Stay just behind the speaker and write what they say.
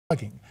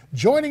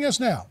Joining us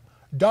now,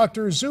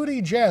 Dr.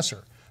 Zuhdi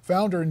Jasser,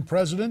 founder and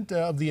president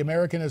of the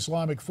American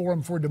Islamic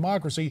Forum for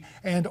Democracy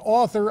and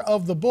author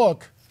of the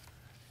book,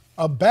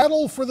 A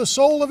Battle for the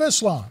Soul of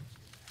Islam,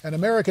 an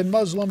American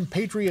Muslim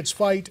patriot's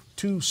fight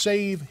to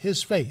save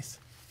his faith.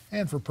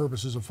 And for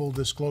purposes of full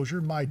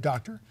disclosure, my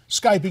doctor,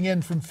 Skyping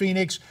in from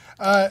Phoenix.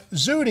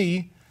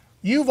 Zuhdi,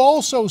 you've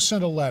also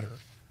sent a letter,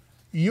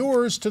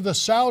 yours to the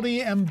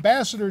Saudi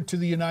ambassador to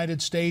the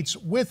United States,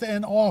 with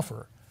an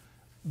offer.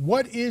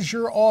 What is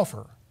your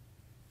offer?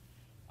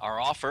 Our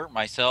offer,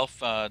 myself,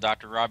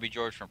 Dr. Robbie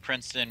George from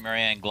Princeton,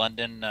 Marianne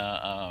Glendon,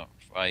 a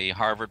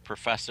Harvard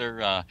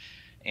professor,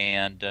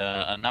 and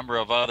a number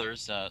of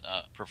others,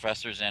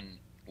 professors and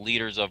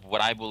leaders of what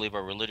I believe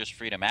are religious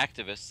freedom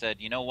activists, said,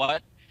 you know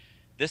what?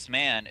 This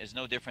man is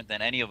no different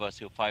than any of us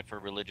who fight for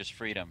religious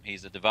freedom.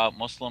 He's a devout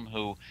Muslim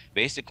who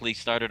basically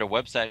started a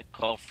website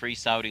called Free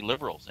Saudi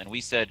Liberals. And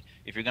we said,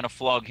 if you're going to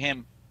flog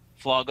him,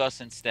 flog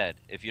us instead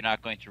if you're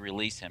not going to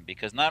release him.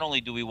 Because not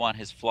only do we want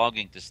his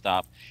flogging to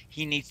stop,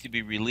 he needs to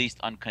be released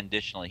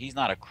unconditionally. He's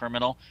not a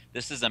criminal.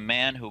 This is a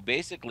man who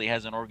basically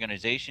has an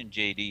organization,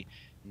 JD,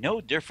 no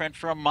different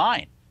from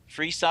mine.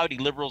 Free Saudi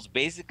Liberals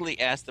basically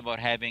asked about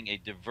having a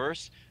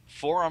diverse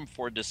forum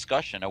for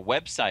discussion, a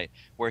website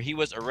where he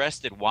was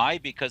arrested. Why?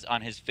 Because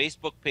on his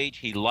Facebook page,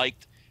 he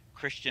liked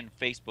Christian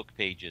Facebook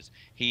pages.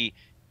 He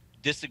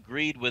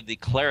disagreed with the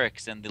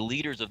clerics and the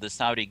leaders of the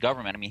Saudi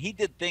government. I mean, he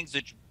did things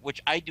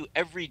which I do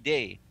every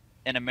day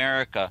in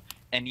America,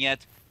 and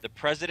yet the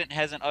president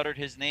hasn't uttered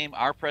his name,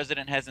 our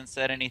president hasn't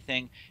said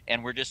anything,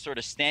 and we're just sort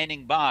of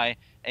standing by,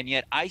 and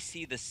yet I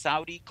see the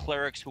Saudi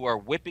clerics who are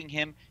whipping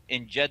him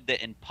in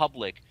Jeddah in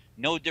public,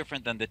 no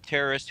different than the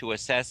terrorist who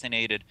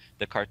assassinated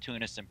the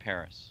cartoonist in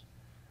Paris.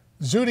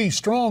 Zuhdi,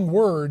 strong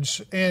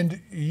words,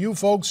 and you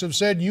folks have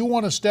said you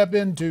want to step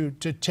in to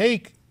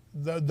take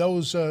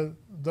those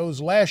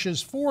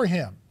lashes for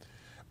him.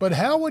 But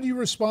how would you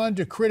respond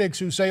to critics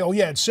who say, oh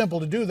yeah, it's simple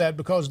to do that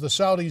because the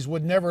Saudis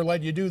would never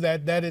let you do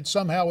that, that it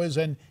somehow is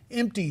an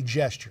empty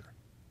gesture?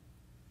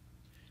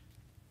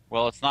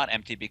 Well, it's not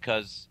empty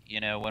because, you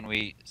know, when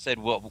we said,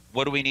 well,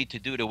 what do we need to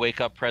do to wake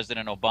up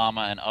President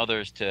Obama and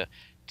others to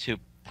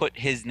put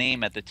his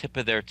name at the tip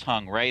of their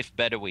tongue, Raif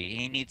Badawi.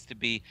 He needs to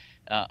be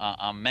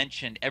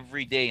mentioned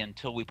every day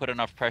until we put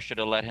enough pressure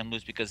to let him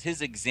loose, because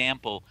his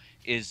example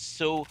is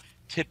so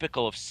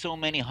typical of so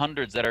many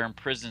hundreds that are in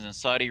prisons in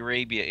Saudi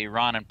Arabia,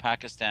 Iran, and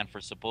Pakistan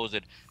for supposed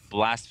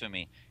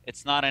blasphemy.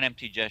 It's not an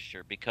empty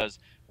gesture, because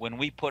when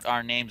we put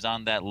our names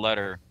on that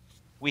letter,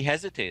 we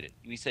hesitated.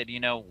 We said, you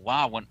know,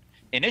 wow, when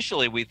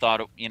initially we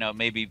thought, you know,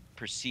 maybe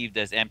perceived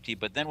as empty,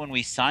 but then when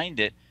we signed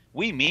it,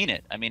 we mean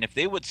it. I mean, if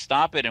they would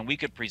stop it and we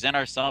could present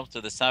ourselves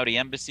to the Saudi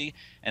embassy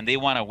and they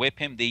want to whip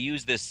him, they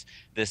use this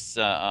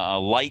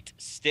light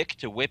stick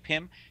to whip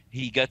him.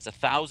 He gets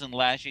 1,000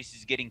 lashes.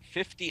 He's getting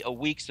 50 a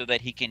week so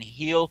that he can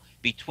heal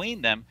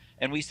between them.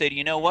 And we said,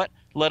 you know what?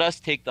 Let us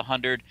take the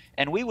 100.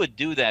 And we would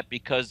do that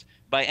because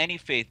by any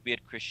faith, be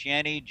it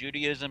Christianity,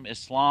 Judaism,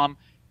 Islam,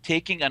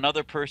 taking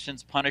another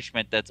person's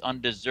punishment that's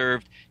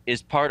undeserved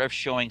is part of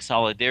showing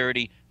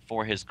solidarity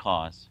for his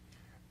cause.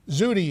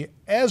 Zuhdi,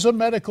 as a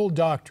medical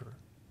doctor,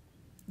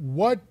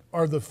 what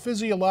are the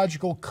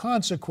physiological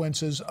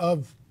consequences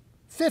of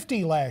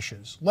 50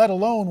 lashes, let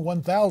alone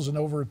 1,000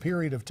 over a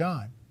period of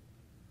time?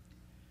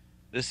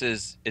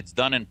 It's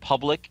done in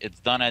public. It's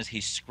done as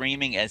he's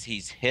screaming, as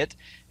he's hit.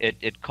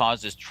 It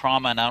causes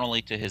trauma not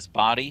only to his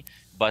body,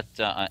 but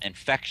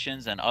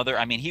infections and other.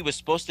 I mean, he was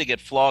supposed to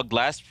get flogged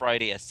last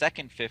Friday a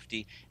second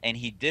 50, and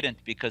he didn't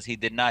because he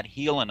did not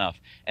heal enough.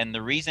 And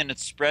the reason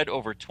it's spread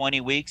over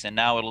 20 weeks, and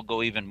now it'll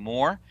go even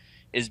more,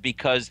 is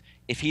because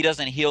if he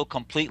doesn't heal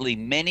completely,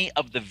 many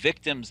of the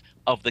victims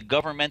of the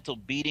governmental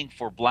beating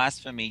for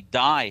blasphemy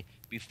die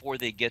before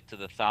they get to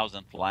the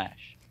 1,000th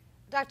lash.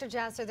 Dr.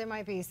 Jasser, there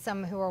might be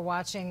some who are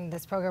watching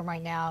this program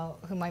right now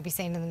who might be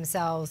saying to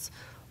themselves,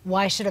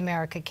 why should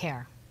America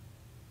care?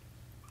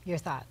 Your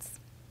thoughts?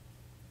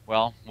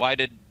 Well, why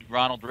did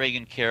Ronald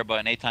Reagan care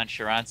about Natan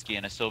Sharansky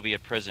in a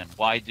Soviet prison?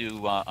 Why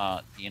do,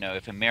 you know,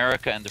 if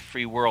America and the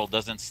free world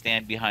doesn't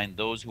stand behind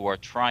those who are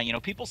trying, you know,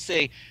 people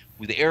say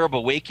the Arab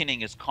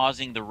awakening is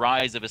causing the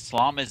rise of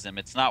Islamism.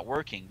 It's not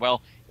working.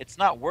 Well, it's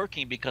not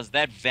working because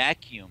that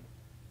vacuum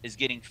is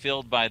getting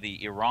filled by the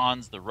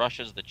Irans, the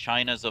Russias, the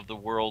Chinas of the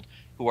world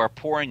who are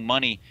pouring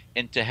money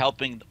into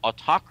helping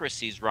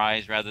autocracies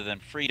rise rather than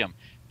freedom.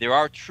 There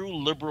are true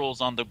liberals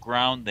on the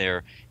ground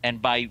there,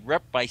 and by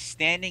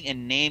standing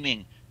and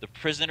naming the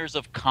prisoners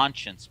of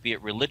conscience, be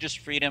it religious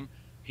freedom,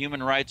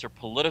 human rights, or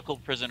political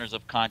prisoners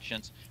of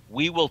conscience,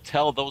 we will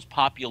tell those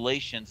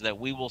populations that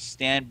we will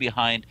stand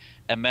behind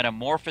a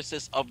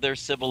metamorphosis of their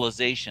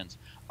civilizations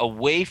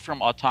away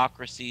from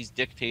autocracies,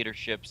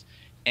 dictatorships,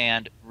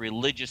 and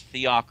religious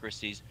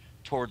theocracies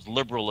towards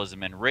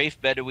liberalism. And Raif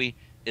Badawi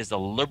is a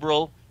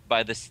liberal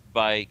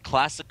by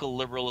classical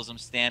liberalism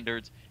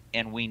standards,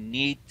 and we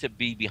need to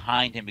be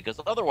behind him, because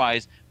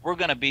otherwise we're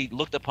going to be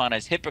looked upon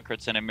as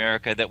hypocrites in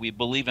America, that we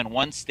believe in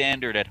one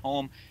standard at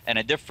home and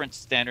a different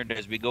standard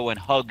as we go and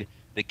hug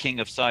the king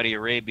of Saudi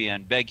Arabia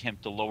and beg him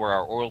to lower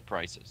our oil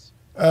prices.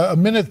 A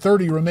minute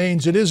 30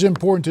 remains. It is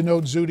important to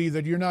note, Zuhdi,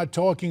 that you're not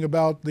talking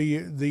about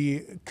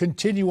the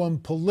continuum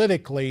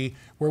politically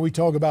where we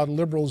talk about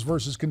liberals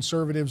versus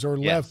conservatives or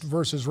left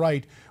versus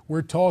right.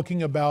 We're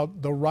talking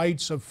about the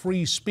rights of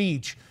free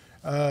speech,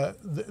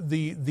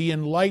 the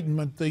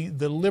Enlightenment,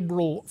 the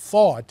liberal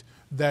thought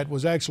that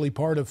was actually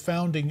part of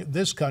founding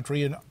this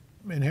country and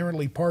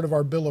inherently part of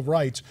our Bill of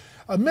Rights.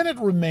 A minute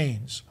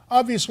remains.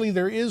 Obviously,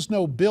 there is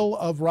no Bill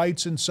of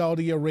Rights in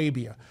Saudi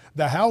Arabia.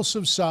 The House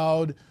of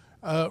Saud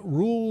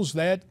rules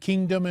that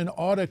kingdom in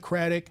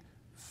autocratic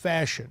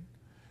fashion.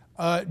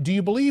 Do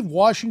you believe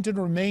Washington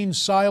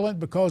remains silent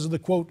because of the,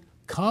 quote,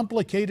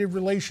 complicated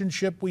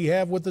relationship we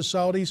have with the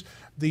Saudis,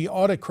 the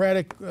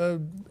autocratic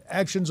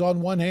actions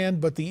on one hand,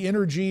 but the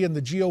energy and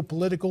the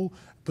geopolitical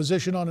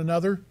position on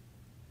another?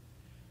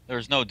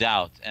 There's no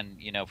doubt. And,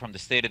 you know, from the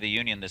State of the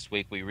Union this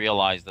week, we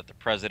realized that the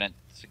president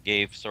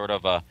gave sort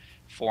of a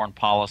foreign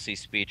policy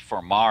speech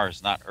for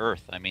Mars, not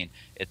Earth. I mean,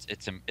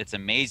 it's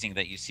amazing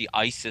that you see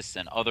ISIS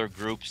and other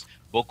groups,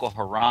 Boko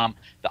Haram,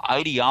 the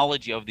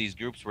ideology of these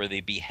groups where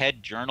they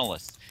behead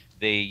journalists,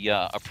 they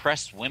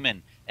oppress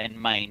women and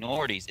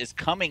minorities is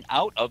coming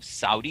out of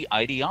Saudi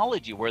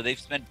ideology, where they've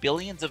spent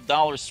billions of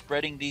dollars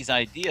spreading these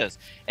ideas.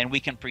 And we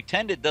can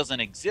pretend it doesn't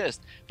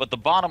exist, but the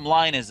bottom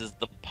line is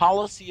the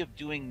policy of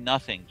doing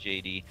nothing,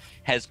 JD,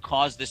 has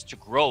caused this to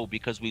grow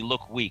because we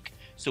look weak.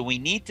 So we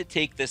need to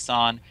take this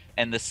on,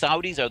 and the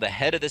Saudis are the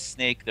head of the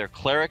snake, their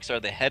clerics are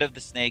the head of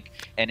the snake,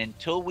 and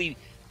until we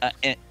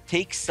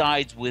take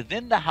sides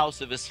within the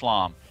House of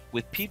Islam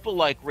with people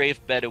like Raif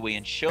Badawi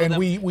and show them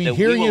we that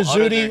hear we will you,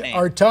 utter their Zuhdi. name.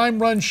 Our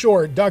time runs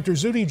short. Dr.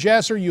 Zuhdi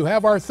Jasser, you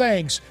have our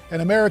thanks,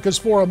 and America's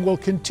Forum will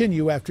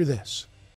continue after this.